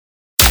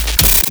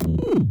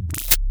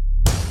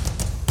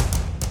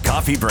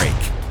Coffee Break,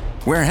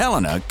 where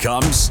Helena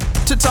comes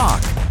to talk.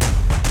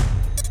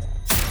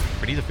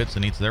 That fits the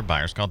needs of their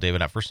buyers. Call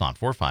David at First On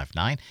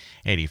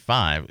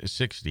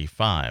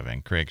 459-8565.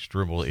 And Craig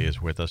Struble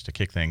is with us to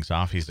kick things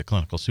off. He's the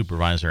clinical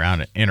supervisor out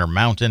at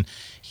Intermountain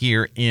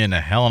here in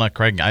Helena.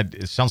 Craig,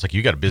 it sounds like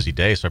you got a busy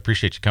day, so I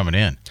appreciate you coming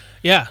in.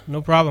 Yeah,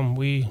 no problem.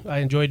 I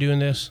enjoy doing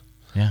this.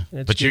 Yeah,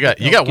 but you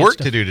got work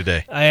to do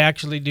today. I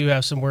actually do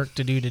have some work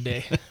to do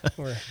today.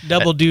 We're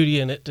double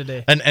duty in it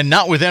today. And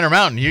not with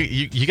Intermountain.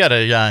 You got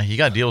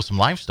to deal with some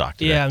livestock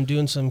today. Yeah, I'm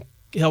doing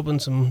helping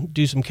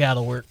do some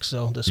cattle work.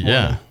 So this morning.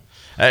 Yeah.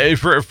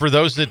 For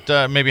those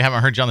that maybe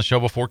haven't heard you on the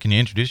show before, can you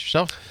introduce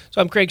yourself?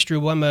 So I'm Craig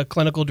Struble. I'm a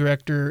clinical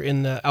director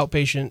in the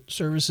outpatient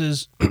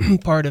services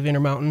part of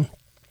Intermountain.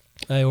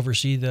 I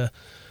oversee the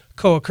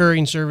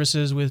co-occurring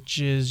services,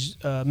 which is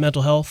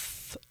mental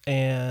health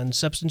and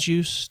substance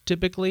use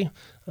typically,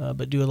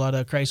 but do a lot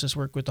of crisis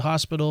work with the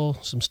hospital,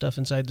 some stuff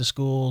inside the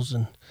schools,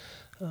 and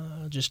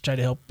just try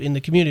to help in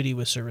the community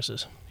with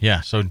services.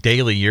 Yeah, so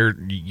daily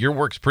your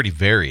work's pretty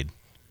varied.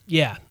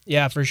 Yeah,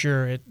 for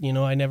sure.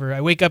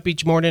 I wake up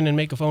each morning and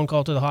make a phone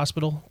call to the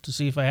hospital to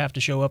see if I have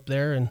to show up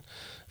there, and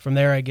from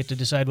there I get to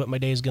decide what my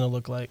day is going to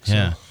look like.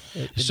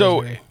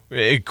 So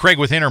Craig,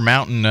 with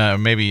Intermountain,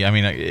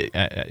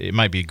 it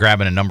might be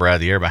grabbing a number out of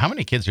the air, but how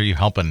many kids are you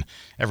helping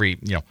every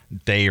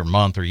day or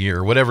month or year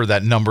or whatever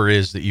that number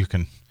is that you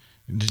can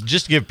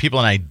just give people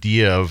an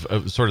idea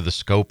of sort of the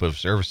scope of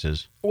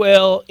services?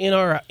 Well, in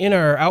our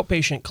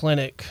outpatient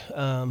clinic,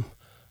 I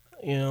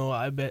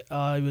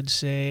would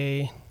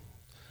say.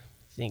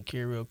 Think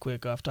here real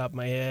quick off the top of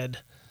my head.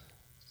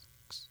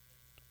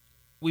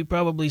 We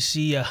probably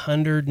see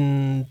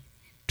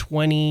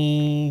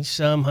 130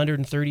 some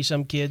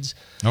kids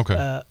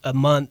a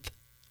month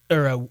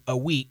or a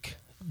week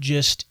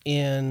just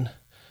in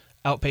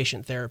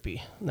outpatient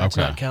therapy. That's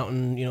not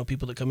counting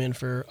people that come in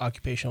for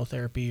occupational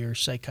therapy or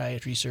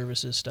psychiatry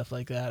services, stuff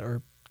like that,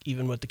 or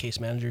even what the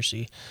case managers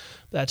see.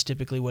 That's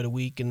typically what a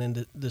week, and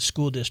then the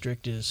school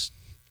district is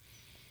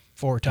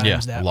 4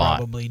 times that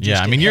probably.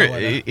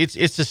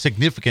 It's a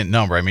significant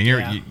number. I mean,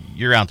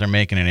 you're out there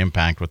making an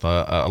impact with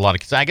a lot of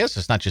kids. I guess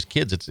it's not just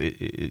kids.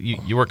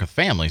 You work with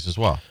families as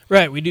well.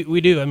 Right, we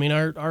do. I mean,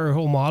 our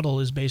whole model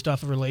is based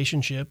off of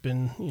relationship,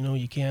 and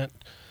you can't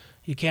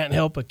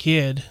help a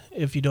kid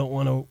if you don't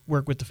want to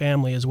work with the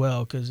family as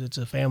well, because it's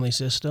a family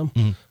system.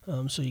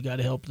 Mm-hmm. So you got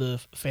to help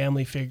the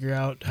family figure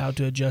out how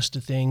to adjust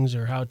to things,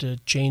 or how to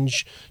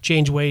change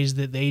ways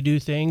that they do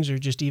things, or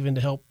just even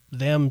to help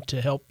them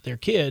to help their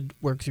kid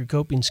work through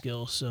coping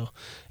skills. So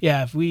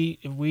yeah, if we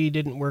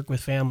didn't work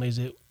with families,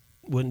 it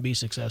wouldn't be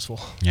successful.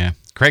 Yeah.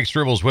 Craig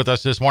Struble's with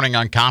us this morning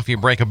on Coffee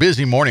Break. A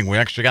busy morning. We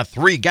actually got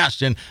 3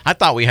 guests in. I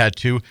thought we had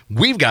 2.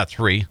 We've got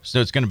 3, so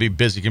it's going to be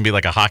busy. It's going to be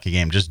like a hockey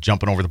game, just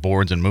jumping over the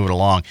boards and moving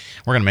along.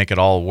 We're going to make it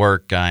all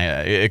work.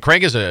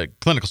 Craig is a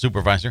clinical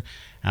supervisor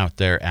out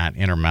there at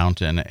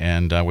Intermountain,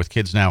 and with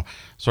kids now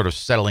sort of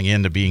settling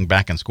into being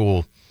back in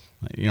school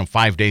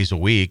 5 days a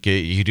week,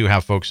 you do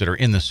have folks that are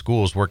in the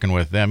schools working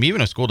with them.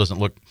 Even if school doesn't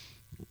look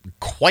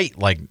quite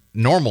like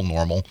normal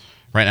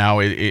right now,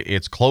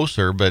 it's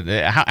closer. But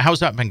how's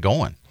that been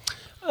going?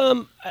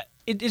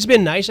 It's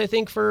been nice, I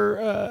think,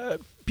 for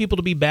people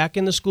to be back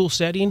in the school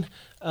setting.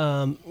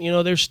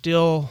 There's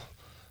still,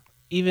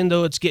 even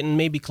though it's getting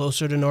maybe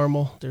closer to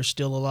normal, there's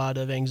still a lot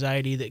of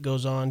anxiety that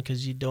goes on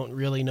because you don't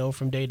really know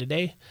from day to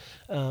day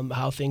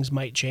how things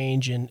might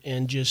change,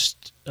 and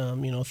just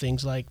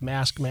things like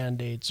mask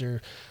mandates,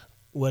 or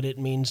what it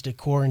means to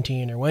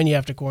quarantine, or when you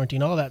have to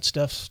quarantine. All that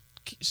stuff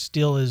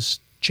still is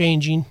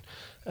changing,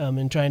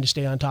 and trying to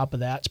stay on top of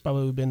that's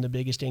probably been the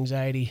biggest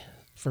anxiety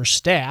for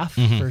staff,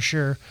 for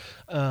sure.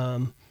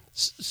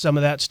 Some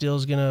of that still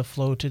is going to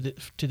flow to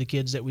the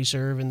kids that we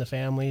serve and the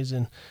families,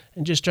 and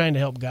just trying to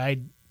help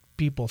guide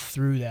people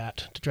through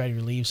that to try to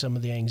relieve some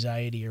of the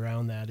anxiety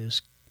around that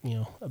is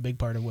a big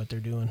part of what they're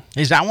doing.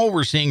 Is that what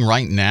we're seeing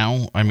right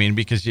now? I mean,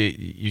 because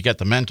you get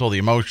the mental, the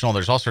emotional,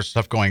 there's all sorts of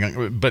stuff going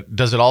on, but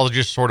does it all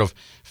just sort of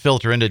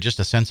filter into just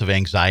a sense of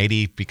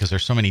anxiety because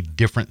there's so many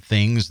different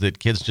things that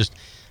kids just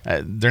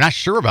they're not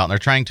sure about, and they're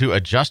trying to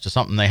adjust to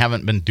something they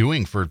haven't been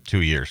doing for 2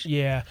 years?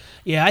 Yeah.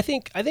 I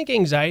think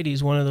anxiety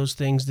is one of those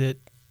things that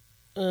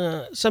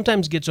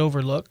sometimes gets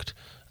overlooked.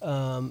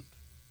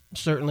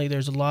 Certainly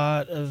there's a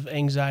lot of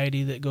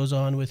anxiety that goes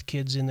on with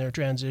kids in their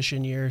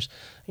transition years,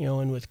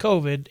 and with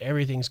COVID,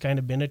 everything's kind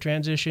of been a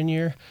transition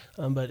year.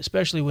 But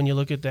especially when you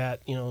look at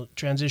that,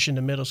 transition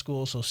to middle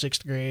school, so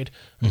 6th grade,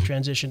 or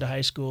transition to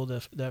high school,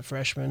 that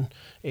freshman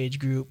age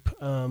group,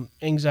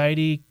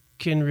 anxiety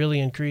can really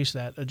increase.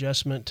 That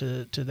adjustment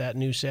to that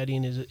new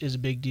setting is a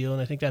big deal.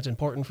 And I think that's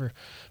important for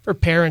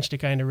parents to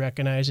kind of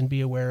recognize and be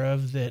aware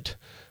of that,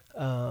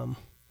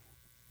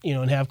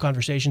 and have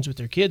conversations with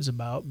their kids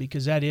about,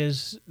 because that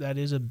is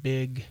a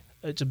big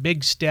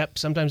step.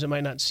 Sometimes it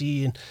might not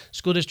see, and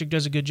school district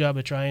does a good job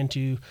of trying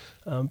to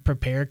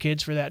prepare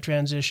kids for that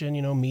transition,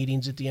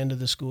 meetings at the end of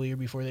the school year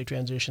before they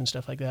transition,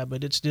 stuff like that.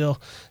 But it's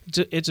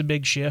a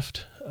big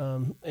shift.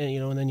 And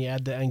then you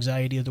add the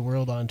anxiety of the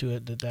world onto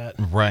it, that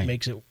right.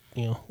 makes it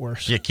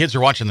worse. Yeah, kids are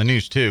watching the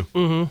news too.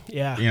 Mm-hmm.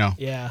 Yeah.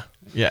 Yeah.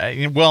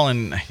 Yeah. Well,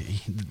 and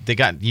they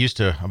got used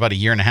to about a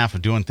year and a half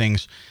of doing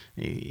things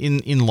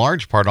in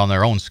large part on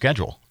their own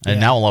schedule, and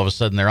now all of a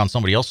sudden they're on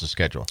somebody else's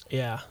schedule.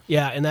 Yeah.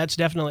 And that's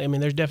definitely. I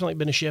mean, there's definitely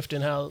been a shift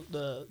in how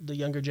the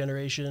younger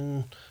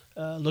generation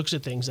looks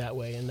at things that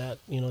way, and that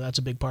that's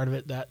a big part of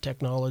it. That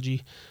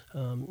technology,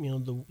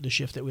 the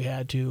shift that we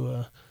had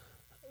to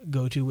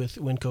go to with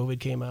when COVID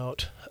came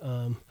out.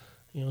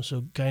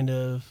 So kind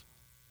of,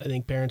 I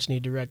think parents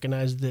need to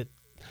recognize that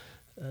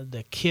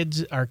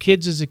our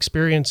kids'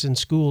 experience in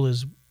school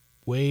is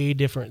way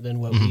different than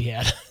what we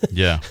had.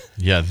 Yeah,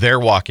 they're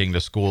walking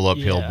to school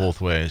uphill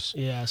both ways.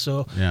 Yeah,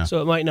 so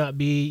it might not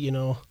be.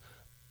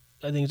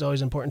 I think it's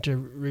always important to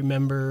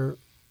remember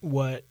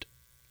what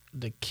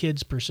the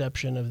kids'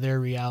 perception of their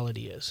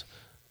reality is.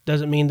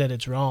 Doesn't mean that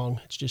it's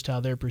wrong. It's just how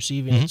they're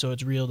perceiving it, so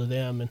it's real to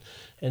them.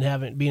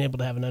 And being able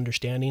to have an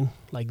understanding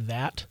like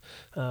that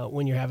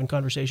when you're having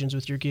conversations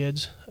with your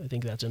kids, I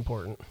think that's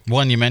important.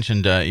 Well, and you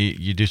mentioned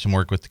you do some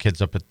work with the kids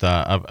up at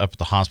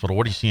the hospital.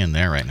 What are you seeing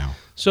there right now?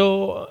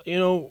 So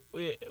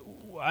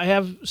I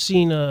have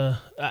seen.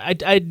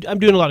 I'm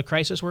doing a lot of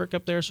crisis work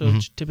up there. So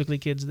it's typically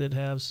kids that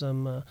have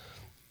some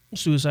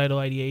suicidal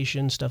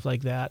ideation, stuff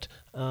like that.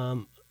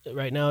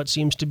 Right now, it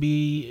seems to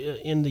be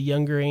in the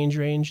younger age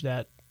range,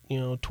 that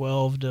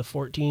 12 to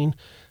 14,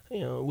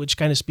 which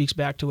kind of speaks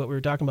back to what we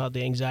were talking about,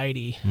 the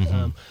anxiety.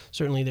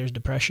 Certainly there's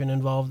depression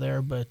involved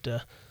there, but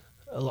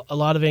a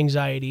lot of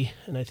anxiety,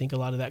 and I think a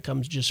lot of that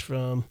comes just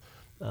from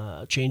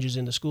changes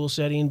in the school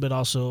setting, but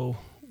also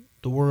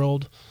the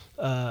world,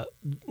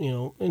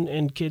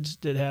 and kids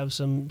that have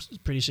some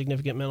pretty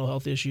significant mental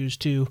health issues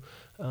too.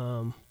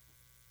 I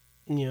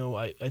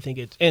think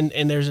it's,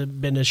 and there's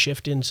been a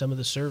shift in some of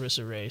the service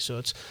array,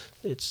 so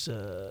it's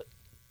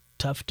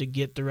tough to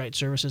get the right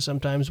services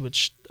sometimes,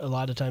 which a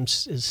lot of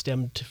times is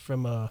stemmed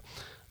from a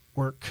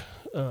work,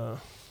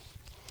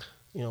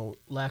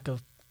 lack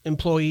of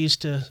employees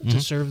to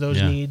serve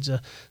those needs.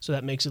 So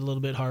that makes it a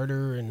little bit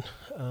harder, and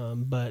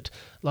but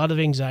a lot of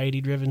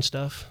anxiety-driven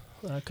stuff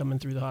coming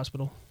through the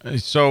hospital.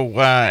 So,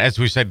 as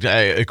we said,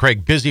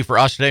 Craig, busy for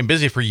us today and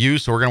busy for you,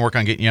 so we're going to work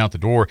on getting you out the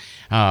door.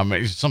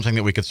 It's something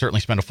that we could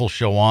certainly spend a full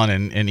show on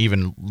and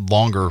even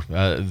longer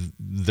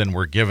than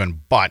we're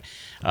given. But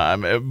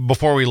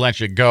before we let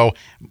you go,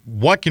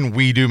 what can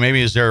we do?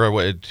 Maybe is there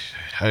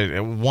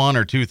one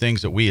or two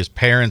things that we as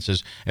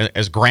parents,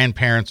 as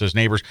grandparents, as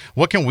neighbors,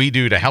 what can we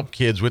do to help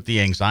kids with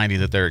the anxiety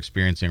that they're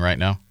experiencing right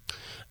now?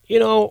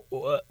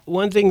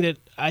 One thing that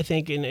I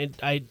think, and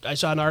I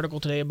saw an article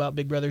today about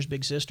Big Brothers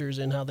Big Sisters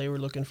and how they were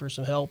looking for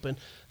some help. And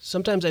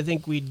sometimes I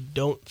think we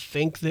don't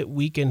think that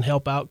we can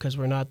help out because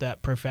we're not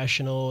that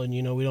professional, and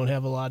we don't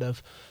have a lot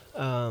of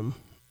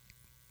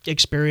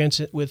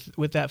experience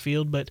with that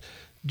field. But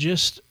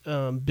just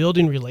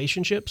building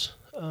relationships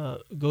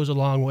goes a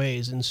long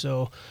ways. And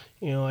so,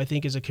 I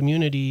think as a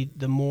community,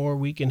 the more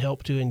we can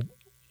help to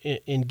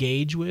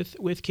engage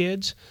with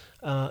kids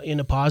in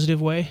a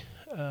positive way,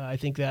 I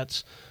think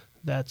that's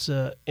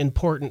an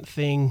important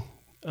thing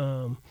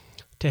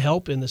to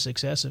help in the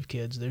success of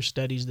kids. There's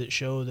studies that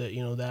show that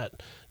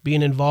that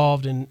being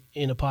involved in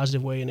a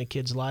positive way in a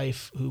kid's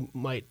life who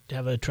might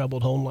have a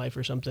troubled home life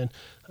or something,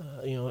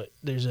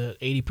 there's a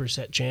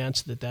 80%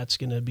 chance that that's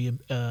going to be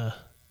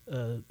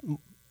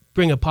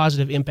bring a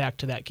positive impact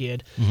to that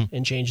kid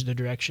and change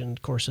the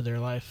course of their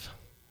life.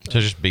 So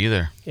just be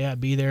there. Yeah,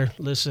 be there,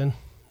 listen,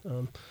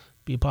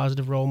 be a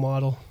positive role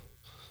model.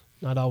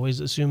 Not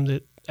always assume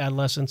that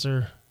adolescents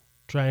are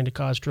trying to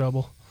cause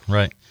trouble.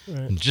 Right.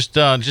 Just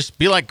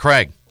be like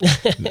Craig.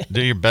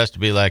 Do your best to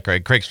be like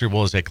Craig. Craig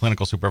Struble is a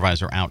clinical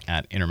supervisor out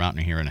at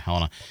Intermountain here in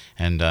Helena,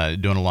 and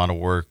doing a lot of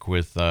work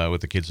with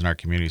the kids in our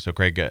community. So,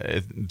 Craig,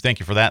 thank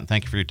you for that, and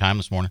thank you for your time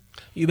this morning.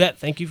 You bet.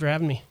 Thank you for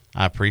having me.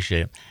 I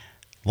appreciate it.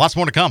 Lots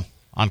more to come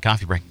on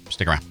Coffee Break.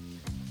 Stick around.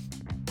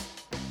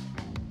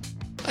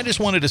 I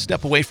just wanted to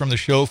step away from the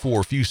show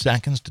for a few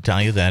seconds to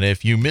tell you that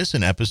if you miss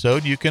an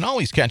episode, you can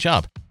always catch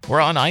up. We're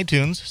on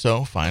iTunes,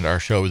 so find our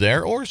show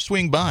there or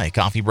swing by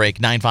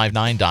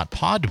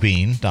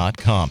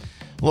coffeebreak959.podbean.com.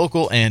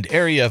 Local and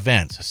area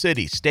events,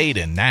 city, state,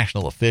 and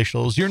national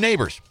officials, your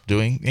neighbors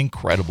doing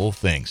incredible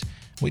things.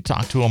 We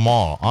talk to them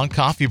all on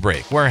Coffee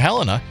Break, where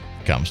Helena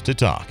comes to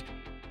talk.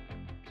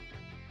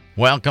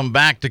 Welcome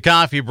back to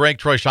Coffee Break.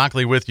 Troy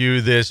Shockley with you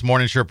this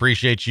morning. Sure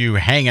appreciate you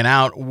hanging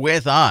out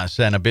with us,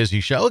 and a busy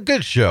show, a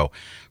good show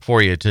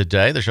for you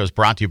today. The show's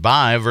brought to you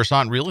by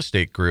Versant Real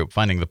Estate Group.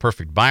 Finding the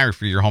perfect buyer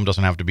for your home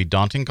doesn't have to be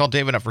daunting. Call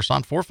David at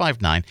Versant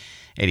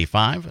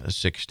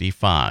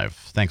 459-8565.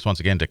 Thanks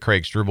once again to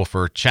Craig Struble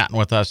for chatting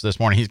with us this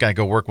morning. He's got to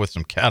go work with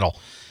some cattle.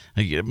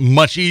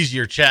 Much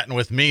easier chatting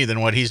with me than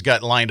what he's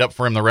got lined up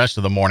for him the rest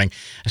of the morning.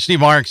 Steve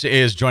Marks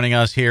is joining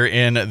us here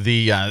in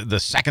the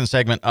second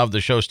segment of the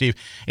show. Steve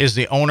is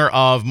the owner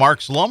of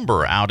Marks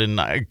Lumber out in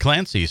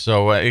Clancy.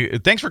 So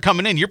thanks for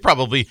coming in. You're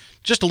probably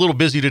just a little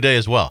busy today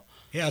as well.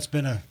 Yeah, it's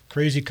been a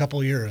crazy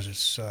couple of years.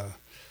 It's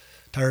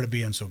tired of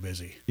being so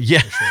busy.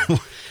 Yeah, sure.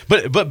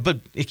 but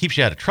it keeps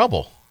you out of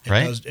trouble,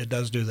 right? It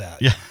does do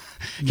that. Yeah.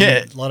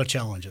 Yeah. A lot of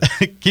challenges.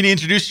 Can you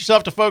introduce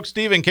yourself to folks,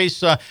 Steve, in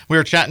case we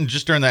were chatting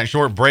just during that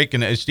short break,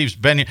 and Steve's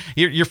been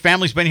here. Your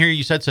family's been here,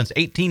 you said, since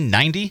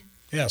 1890?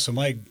 Yeah, so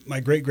my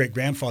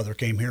great-great-grandfather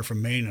came here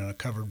from Maine in a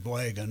covered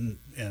wagon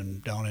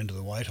and down into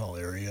the Whitehall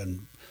area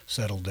and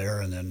settled there,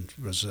 and then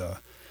was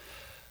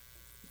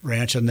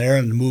ranching there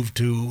and moved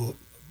to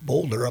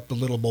Boulder, up the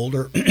Little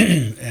Boulder,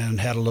 and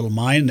had a little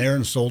mine there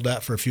and sold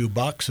that for a few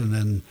bucks, and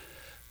then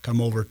come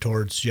over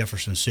towards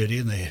Jefferson City,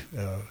 and they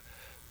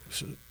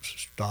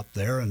stopped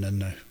there, and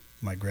then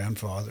my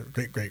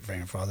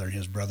great-great-grandfather and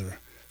his brother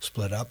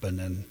split up, and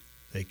then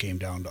they came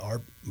down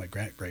to my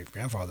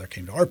great-great-grandfather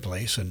came to our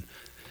place and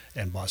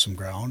bought some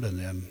ground, and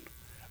then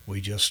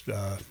we just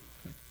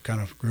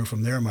kind of grew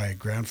from there. My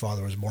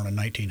grandfather was born in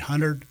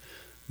 1900.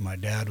 My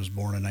dad was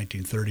born in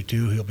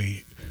 1932. He'll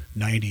be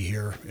 90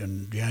 here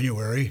in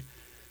January,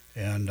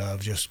 and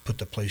just put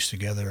the place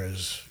together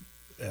as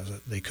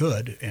they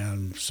could,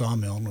 and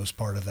sawmilling was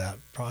part of that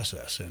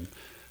process. And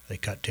they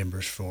cut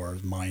timbers for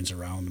mines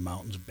around the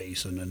mountains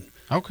basin and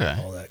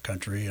all that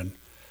country and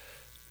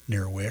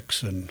near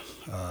Wicks. And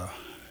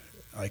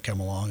I come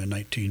along in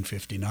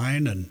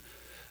 1959 and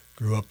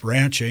grew up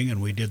ranching,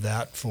 and we did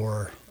that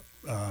for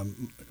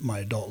my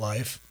adult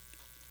life,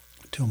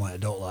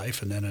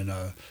 and then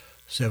in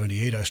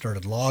 78 I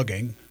started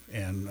logging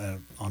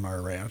and on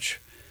our ranch,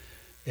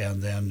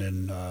 and then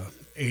in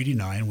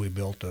 89 we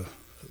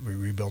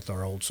rebuilt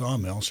our old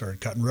sawmill and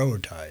started cutting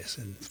railroad ties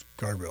and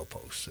guardrail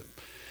posts and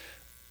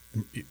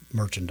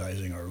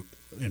merchandising our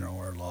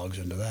logs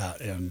into that.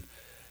 And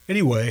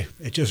anyway,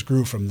 it just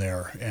grew from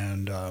there,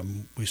 and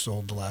we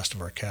sold the last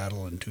of our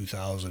cattle in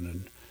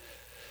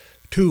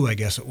 2002, I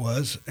guess it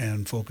was,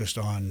 and focused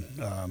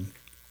on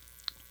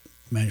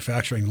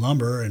manufacturing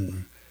lumber,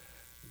 and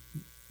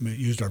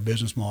used our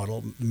business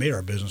model, made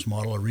our business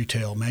model a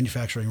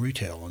manufacturing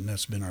retail, and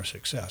that's been our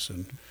success.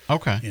 And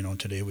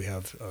today we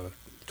have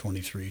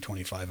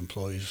 25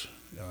 employees,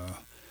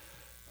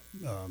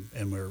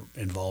 and we're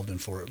involved in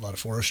a lot of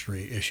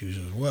forestry issues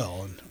as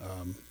well. And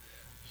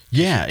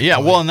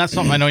well, and that's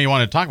something I know you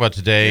want to talk about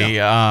today.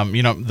 Yeah.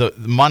 The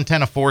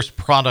Montana Forest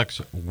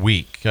Products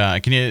Week.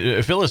 Can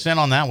you fill us in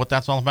on that? What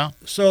that's all about?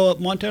 So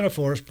Montana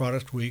Forest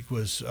Products Week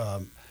was.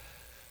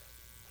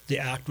 The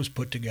act was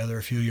put together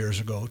a few years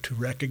ago to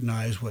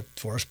recognize what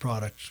forest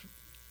products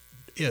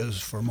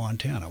is for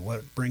Montana, what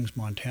it brings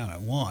Montana.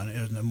 One,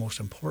 and the most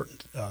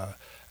important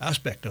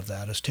aspect of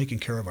that is taking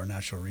care of our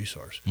natural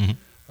resource.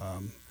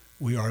 Mm-hmm.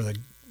 We are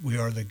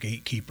the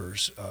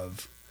gatekeepers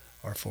of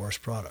our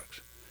forest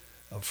products,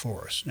 of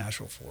forests,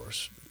 natural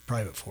forests,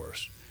 private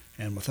forests.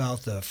 And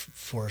without the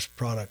forest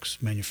products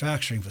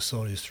manufacturing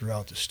facilities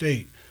throughout the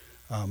state,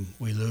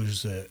 we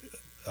lose the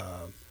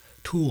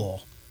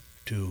tool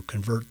to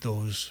convert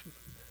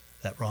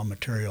that raw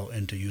material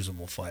into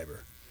usable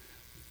fiber.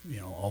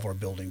 All of our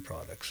building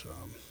products,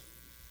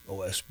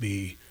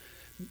 OSB,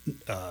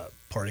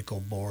 particle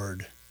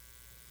board,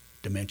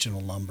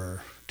 dimensional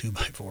lumber,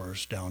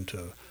 2x4s, down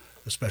to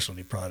the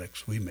specialty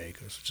products we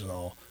make, which is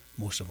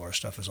most of our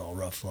stuff is all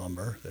rough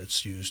lumber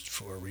that's used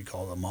for what we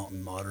call the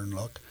mountain modern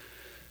look,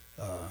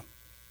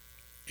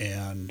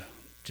 and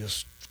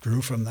just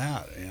grew from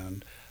that.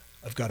 And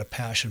I've got a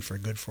passion for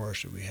good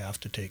forestry. We have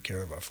to take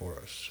care of our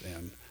forests,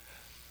 and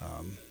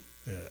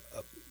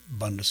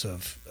abundance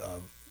of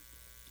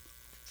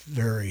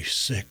very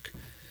sick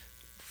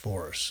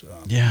forests.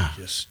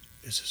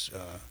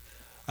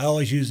 I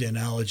always use the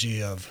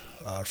analogy of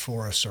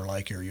forests are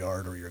like your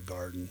yard or your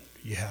garden.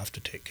 You have to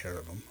take care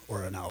of them,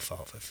 or an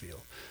alfalfa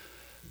field.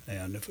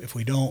 And if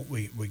we don't,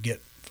 we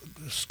get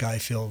the sky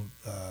filled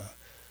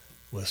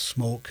with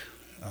smoke.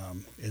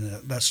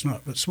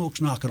 But smoke's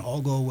not going to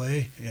all go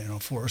away.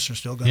 Forests are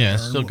still going to burn.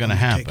 It's still going to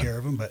happen. Take care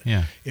of them. But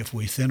if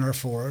we thin our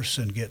forests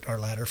and get our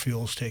ladder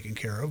fuels taken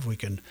care of, we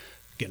can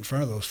get in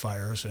front of those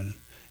fires and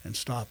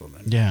stop them.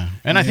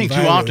 And I think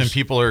too often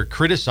people are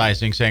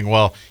criticizing, saying,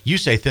 "Well, you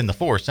say thin the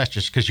forest. That's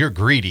just because you're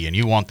greedy and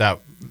you want that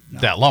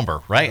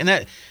lumber, right?" And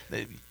that,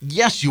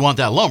 yes, you want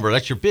that lumber.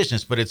 That's your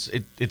business, but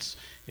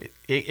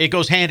it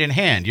goes hand in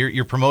hand.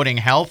 You're promoting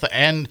health,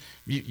 and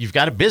you've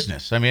got a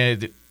business. I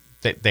mean,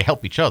 they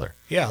help each other.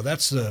 Yeah,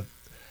 that's the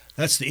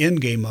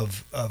end game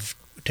of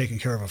taking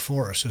care of a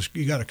forest. Is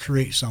you got to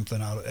create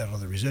something out of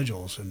the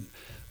residuals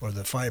or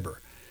the fiber.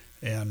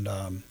 And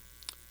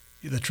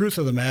the truth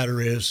of the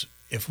matter is,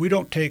 if we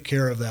don't take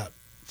care of that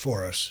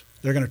forest,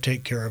 they're going to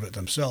take care of it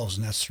themselves,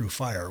 and that's through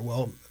fire.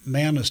 Well,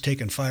 man has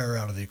taken fire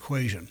out of the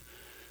equation,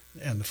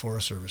 and the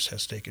Forest Service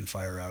has taken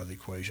fire out of the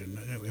equation.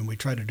 And we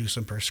try to do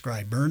some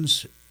prescribed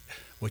burns,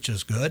 which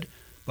is good,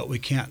 but we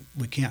can't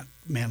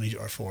manage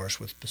our forest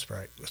with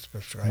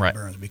prescribed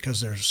burns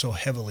because they're so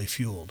heavily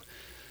fueled.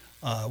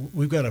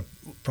 We've got a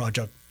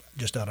project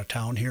just out of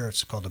town here.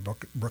 It's called the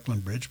Brooklyn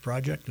Bridge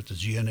Project. It's a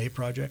GNA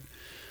project.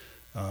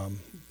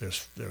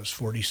 There's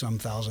 40-some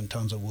thousand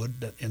tons of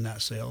wood in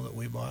that sale that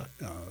we bought.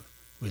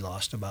 We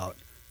lost about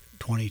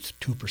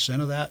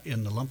 22% of that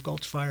in the Lump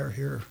Gulch fire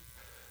here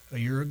a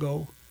year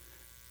ago,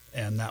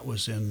 and that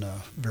was in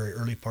the very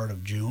early part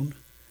of June.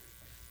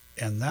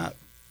 And that,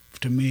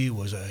 to me,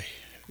 was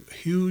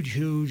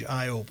huge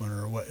eye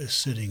opener what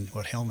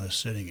Helena is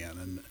sitting in.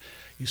 And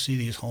you see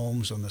these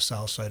homes on the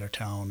south side of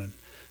town in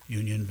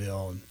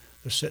Unionville, and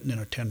they're sitting in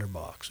a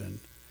tinderbox, and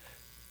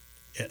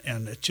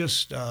it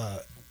just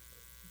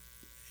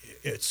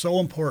it's so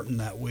important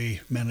that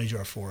we manage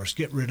our forests,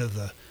 get rid of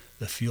the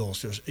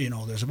fuels.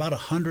 There's about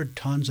 100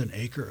 tons an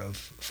acre of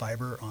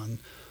fiber on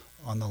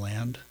the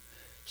land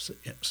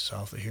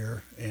south of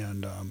here,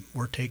 and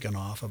we're taking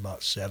off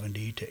about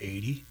 70 to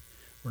 80.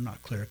 We're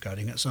not clear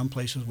cutting it. Some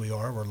places we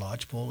are, where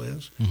lodgepole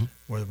is,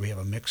 where we have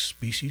a mixed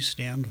species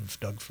stand of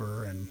Doug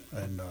fir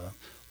and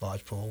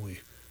lodgepole.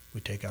 We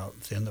take out,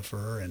 thin the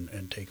fir,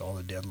 and take all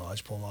the dead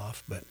lodgepole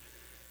off. But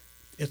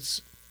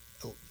it's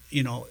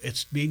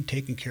being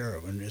taken care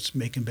of, and it's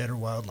making better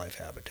wildlife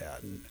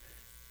habitat. And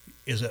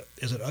is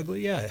it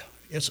ugly? Yeah,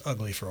 it's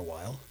ugly for a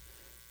while,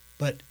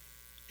 but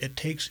it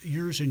takes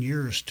years and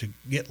years to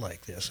get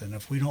like this. And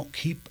if we don't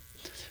keep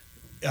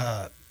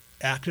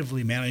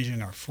actively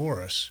managing our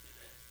forests,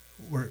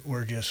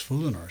 we're just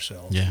fooling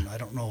ourselves. Yeah. And I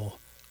don't know.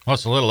 Well,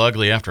 it's a little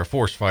ugly after a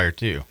forest fire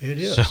too. It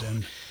is. So,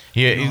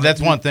 and that's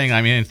one thing.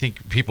 I mean, I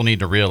think people need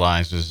to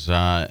realize is,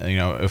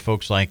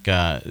 folks like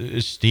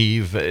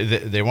Steve,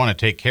 they want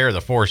to take care of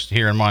the forest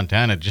here in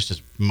Montana just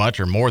as much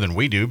or more than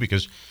we do,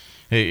 because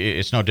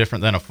it's no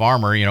different than a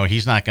farmer.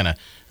 He's not going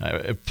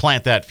to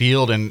plant that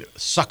field and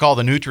suck all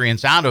the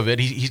nutrients out of it.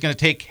 He's going to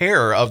take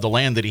care of the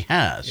land that he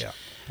has. Yeah.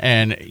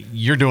 And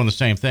you're doing the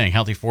same thing.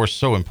 Healthy forest is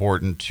so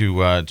important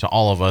to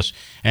all of us,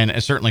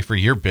 and certainly for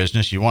your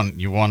business, you want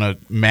to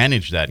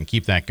manage that and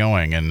keep that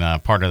going.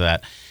 And part of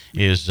that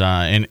is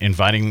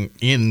inviting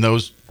in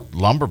those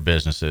lumber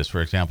businesses,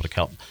 for example, to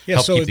help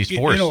keep these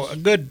forests.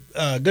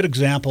 A good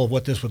example of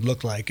what this would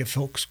look like if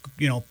folks,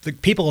 the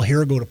people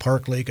here go to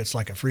Park Lake. It's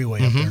like a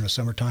freeway up there in the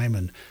summertime,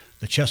 and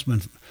the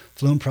Chessman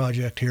Flume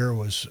project here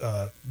was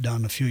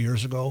done a few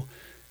years ago,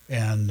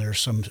 and there's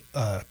some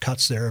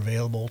cuts there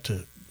available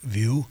to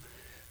view.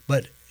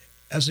 But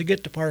as they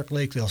get to Park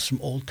Lake, there's some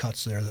old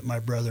cuts there that my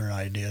brother and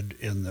I did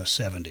in the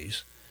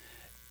 70s.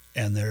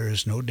 And there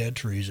is no dead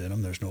trees in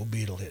them. There's no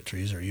beetle hit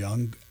trees. They're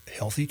young,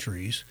 healthy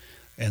trees,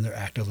 and they're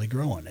actively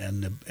growing.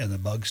 And the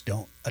bugs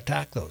don't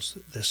attack those.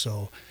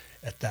 So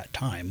at that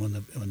time when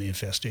the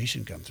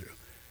infestation come through,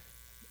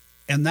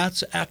 and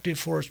that's active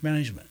forest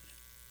management.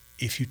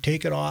 If you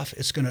take it off,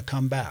 it's going to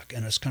come back,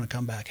 and it's going to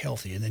come back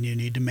healthy. And then you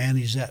need to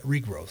manage that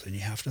regrowth, and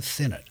you have to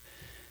thin it.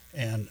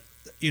 And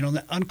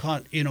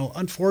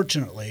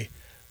unfortunately,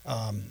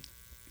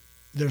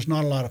 there's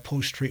not a lot of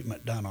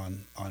post-treatment done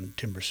on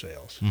timber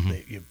sales.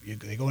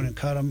 They go in and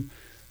cut them.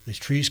 These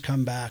trees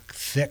come back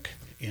thick.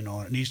 They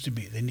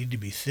need to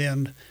be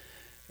thinned.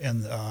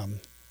 And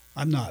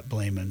I'm not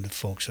blaming the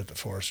folks at the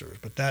Forest Service,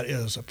 but that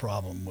is a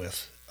problem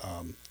with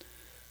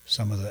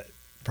some of the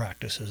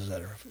practices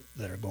that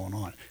are going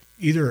on.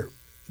 Either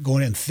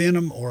going in and thin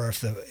them, or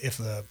if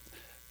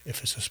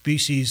it's a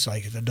species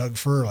like the Doug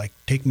fir, like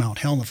take Mount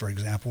Helena for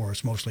example, where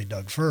it's mostly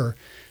Doug fir,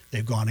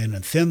 they've gone in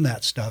and thinned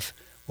that stuff.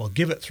 Well,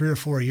 give it 3 or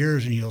 4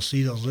 years, and you'll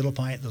see those little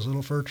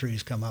fir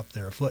trees come up.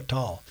 They're a foot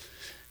tall,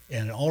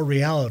 and in all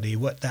reality,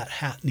 what that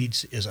hat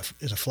needs is a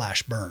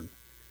flash burn.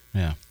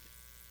 Yeah,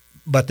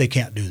 but they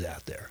can't do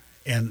that there.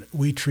 And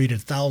we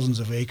treated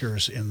thousands of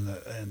acres in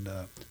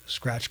the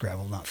scratch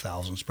gravel, not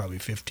thousands, probably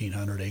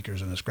 1,500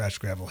 acres in the scratch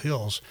gravel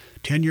hills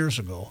 10 years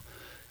ago,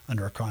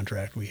 under a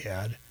contract we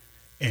had,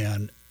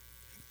 and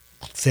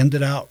thinned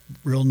it out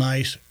real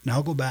nice.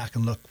 Now go back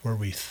and look where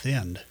we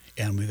thinned,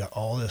 and we got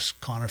all this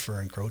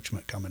conifer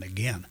encroachment coming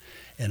again,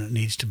 and it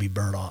needs to be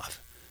burnt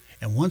off.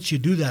 And once you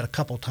do that a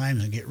couple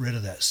times and get rid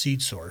of that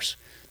seed source,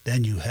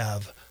 then you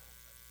have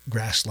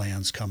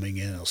grasslands coming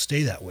in. It'll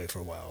stay that way for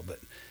a while, but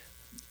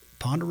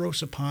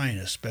ponderosa pine,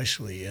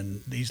 especially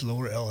in these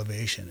lower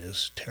elevation,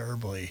 is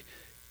terribly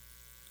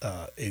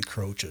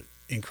encroaching.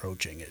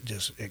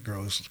 It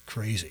grows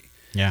crazy.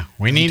 Yeah,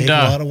 we need a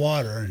lot of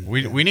water. And,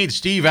 we need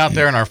Steve out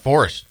there in our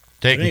forest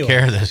taking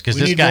care of this, because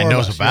this guy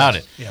knows about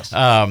it. Yes.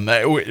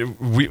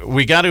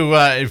 We got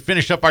to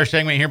finish up our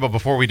segment here, but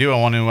before we do,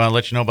 I want to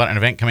let you know about an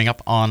event coming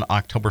up on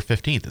October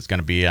 15th. It's going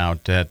to be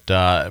out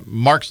at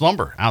Mark's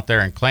Lumber out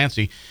there in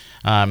Clancy.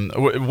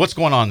 What's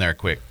going on there,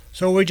 quick?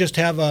 So we just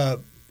have a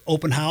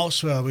open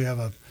house. We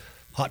have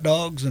hot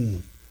dogs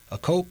and a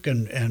Coke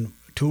and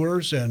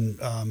tours and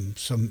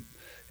some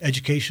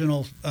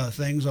educational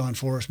things on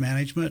forest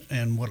management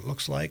and what it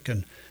looks like,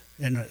 and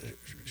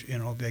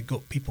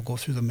people go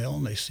through the mill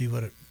and they see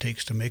what it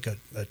takes to make a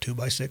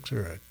 2x6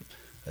 or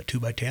a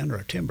 2x10 or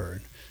a timber.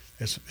 And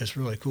it's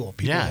really cool.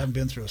 People haven't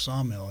been through a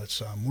sawmill.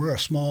 It's we're a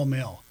small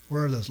mill.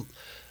 We're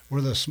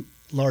the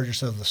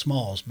largest of the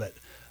smalls, but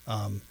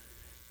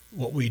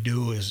what we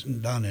do is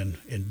done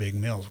in big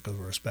mills because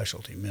we're a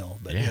specialty mill.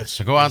 But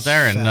so go out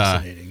there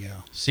and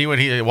see what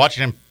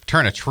watching him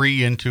turn a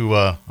tree into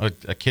a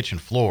kitchen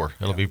floor.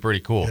 It'll be pretty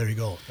cool. There you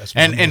go. That's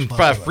and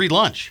free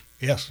lunch.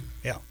 Yes.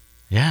 Yeah.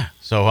 Yeah.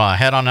 So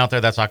head on out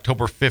there. That's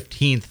October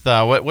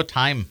 15th. What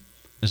time?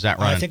 Is that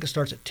running? I think it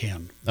starts at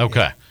 10.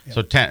 Okay. Yeah.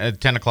 So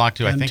 10 o'clock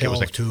too. 10 I think it was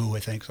till like 2, I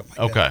think, something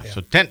like okay. that. Yeah.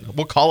 So 10.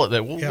 We'll call it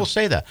that. We'll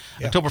say that.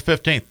 Yeah. October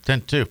 15th,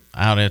 10-2,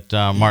 out at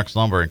Mark's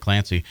Lumber in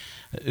Clancy.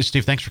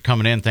 Steve, thanks for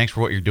coming in. Thanks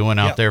for what you're doing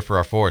out there for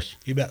our force.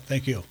 You bet.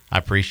 Thank you. I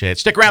appreciate it.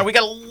 Stick around. We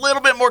got a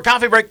little bit more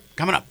coffee break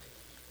coming up.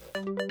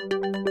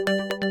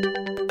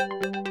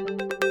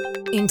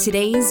 In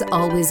today's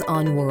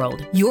always-on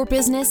world, your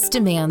business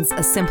demands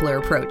a simpler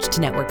approach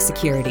to network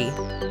security.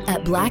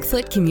 At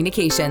Blackfoot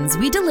Communications,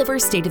 we deliver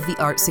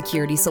state-of-the-art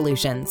security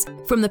solutions,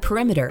 from the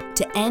perimeter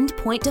to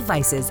endpoint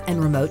devices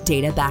and remote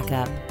data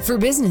backup, for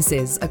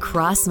businesses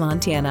across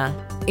Montana.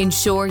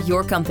 Ensure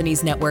your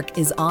company's network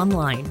is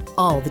online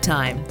all the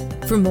time.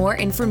 For more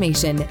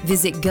information,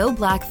 visit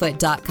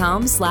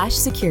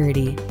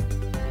goblackfoot.com/security.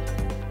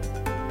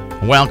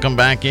 Welcome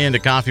back into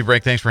Coffee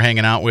Break. Thanks for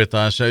hanging out with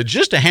us.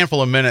 Just a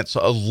handful of minutes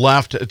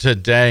left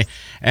today.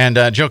 And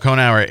Joe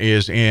Konauer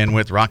is in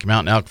with Rocky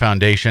Mountain Elk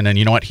Foundation. And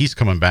you know what? He's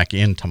coming back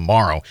in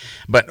tomorrow.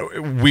 But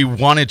we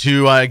wanted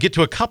to get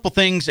to a couple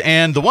things.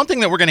 And the one thing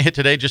that we're going to hit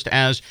today, just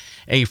as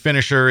a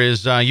finisher,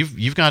 is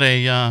you've got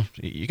an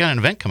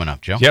event coming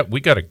up, Joe. Yep,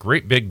 we got a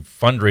great big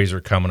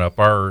fundraiser coming up.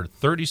 Our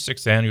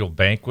 36th annual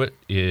banquet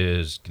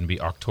is going to be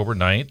October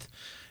 9th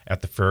at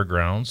the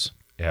fairgrounds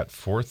at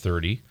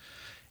 4:30.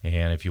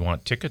 And if you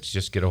want tickets,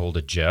 just get a hold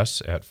of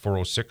Jess at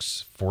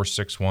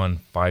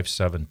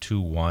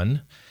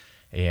 406-461-5721,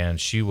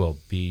 and she will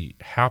be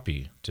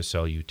happy to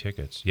sell you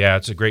tickets. Yeah,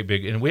 it's a great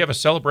big, and we have a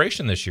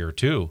celebration this year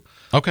too.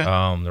 Okay.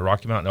 The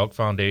Rocky Mountain Elk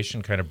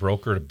Foundation kind of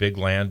brokered a big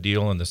land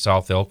deal in the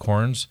South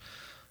Elkhorns.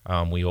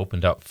 We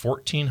opened up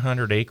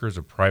 1,400 acres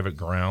of private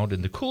ground,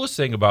 and the coolest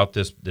thing about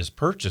this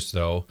purchase,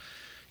 though,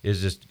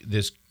 is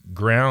this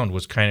ground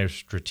was kind of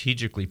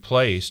strategically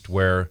placed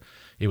where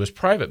it was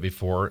private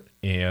before,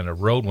 and a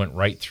road went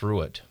right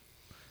through it.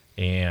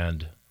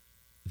 And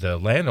the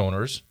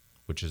landowners,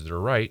 which is their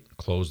right,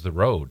 closed the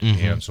road.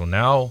 Mm-hmm. And so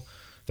now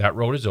that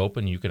road is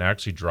open. You can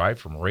actually drive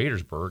from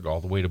Radersburg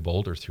all the way to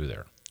Boulder through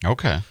there.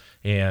 Okay.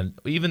 And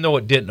even though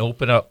it didn't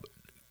open up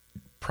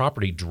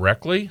property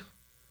directly,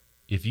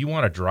 if you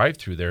want to drive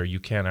through there,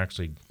 you can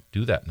actually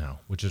do that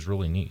now, which is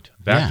really neat.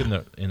 Back in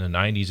the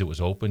 90s, it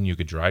was open. You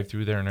could drive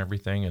through there and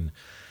everything, and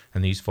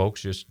these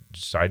folks just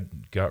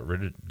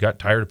got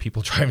tired of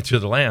people driving through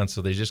the land,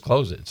 so they just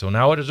closed it. So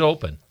now it is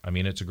open. I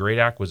mean, it's a great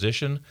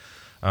acquisition.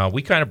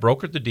 We kind of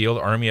brokered the deal.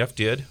 The RMEF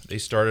did. They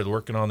started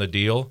working on the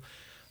deal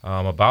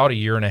about a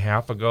year and a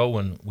half ago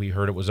when we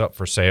heard it was up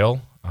for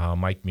sale.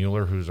 Mike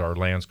Mueller, who's our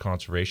lands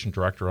conservation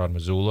director on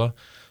Missoula,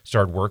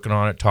 started working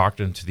on it,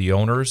 talking to the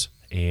owners,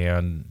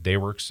 and they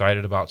were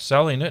excited about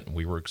selling it.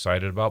 We were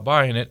excited about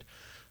buying it.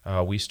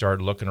 We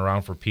started looking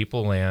around for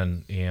people,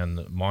 and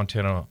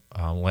Montana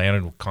Land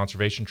and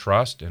Conservation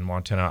Trust and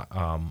Montana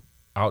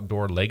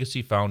Outdoor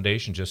Legacy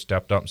Foundation just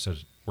stepped up and said,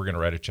 we're going to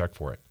write a check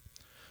for it.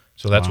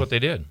 So that's what they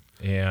did.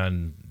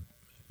 And,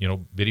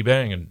 bitty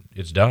bang, and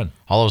it's done.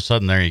 All of a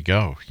sudden, there you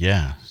go.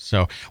 Yeah.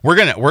 So we're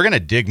gonna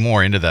dig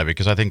more into that,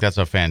 because I think that's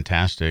a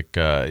fantastic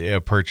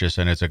purchase,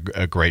 and it's a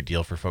great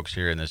deal for folks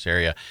here in this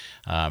area.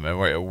 And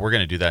we're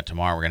going to do that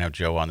tomorrow. We're going to have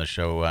Joe on the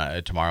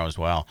show tomorrow as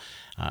well.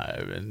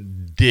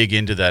 Dig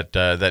into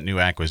that new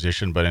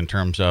acquisition. But in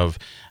terms of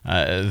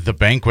the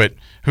banquet,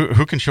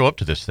 who can show up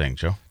to this thing,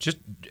 Joe? Just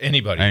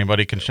anybody.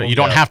 Anybody can show. You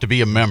don't have to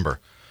be a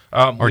member.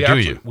 Or do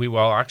you? We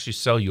will actually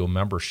sell you a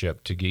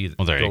membership to get.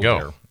 Well, there you go.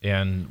 There.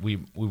 And we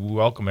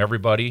welcome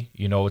everybody.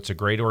 It's a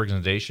great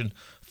organization,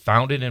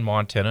 founded in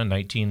Montana in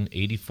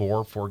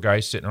 1984. 4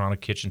 guys sitting around a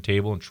kitchen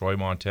table in Troy,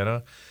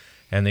 Montana,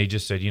 and they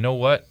just said, you know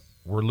what?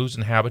 We're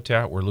losing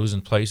habitat. We're losing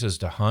places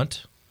to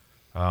hunt,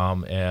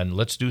 and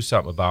let's do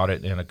something about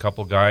it. And a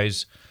couple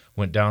guys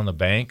went down the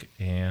bank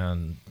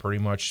and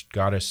pretty much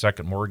got a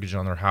second mortgage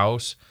on their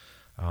house.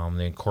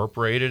 They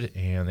incorporated,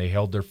 and they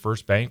held their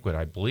first banquet,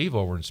 I believe,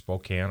 over in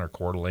Spokane or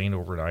Coeur d'Alene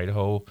over in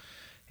Idaho.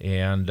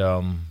 And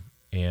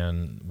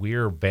we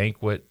are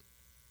banquet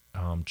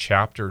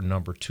chapter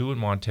number 2 in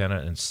Montana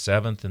and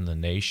 7th in the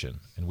nation.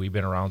 And we've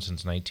been around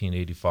since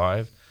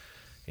 1985.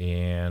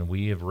 And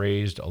we have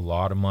raised a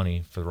lot of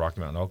money for the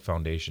Rocky Mountain Elk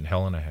Foundation.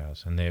 Helena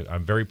has. And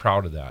I'm very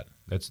proud of that.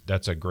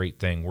 That's a great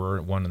thing. We're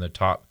one of the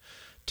top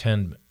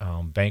 10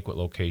 banquet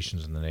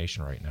locations in the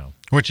nation right now.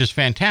 Which is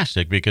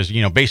fantastic, because,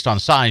 based on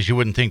size, you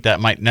wouldn't think that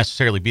might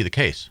necessarily be the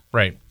case.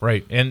 Right.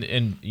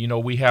 And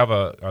we have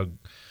a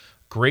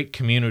great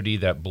community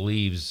that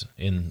believes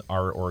in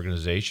our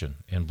organization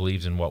and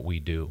believes in what we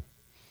do.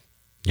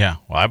 Yeah,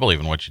 well, I believe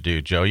in what you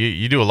do, Joe.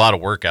 You do a lot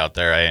of work out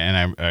there,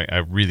 and I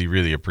really,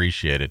 really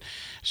appreciate it.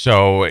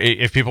 So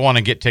if people want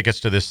to get tickets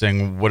to this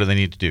thing, what do they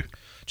need to do?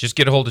 Just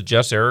get a hold of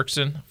Jess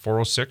Erickson,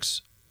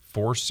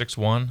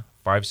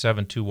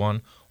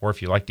 406-461-5721, or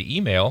if you like to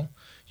email,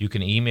 you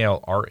can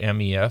email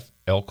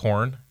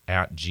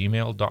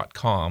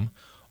rmefelkhorn@gmail.com,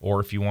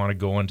 or if you want to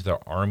go into the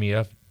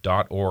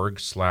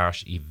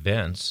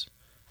rmef.org/events,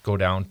 go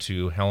down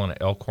to Helena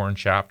Elkhorn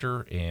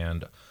chapter,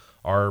 and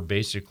our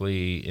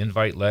basically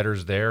invite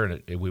letters there,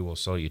 and we will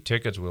sell you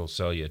tickets, we'll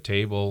sell you a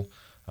table,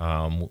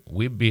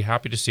 we'd be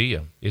happy to see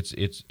you.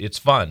 It's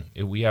fun.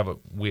 We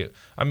put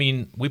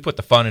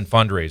the fun in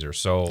fundraisers.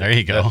 So there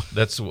you go.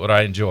 That's what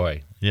I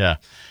enjoy. Yeah.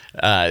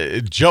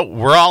 Joe,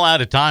 we're all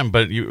out of time,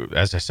 but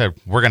as I said,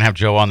 we're going to have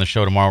Joe on the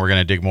show tomorrow. We're going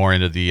to dig more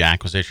into the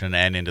acquisition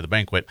and into the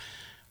banquet.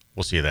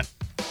 We'll see you then.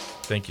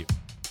 Thank you.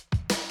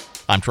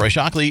 I'm Troy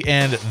Shockley,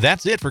 and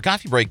that's it for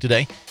Coffee Break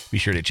today. Be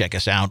sure to check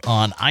us out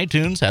on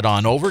iTunes. Head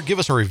on over. Give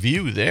us a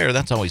review there.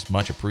 That's always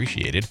much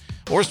appreciated.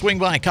 Or swing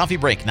by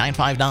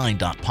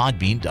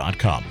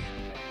coffeebreak959.podbean.com.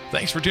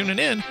 Thanks for tuning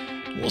in.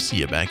 We'll see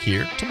you back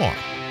here tomorrow.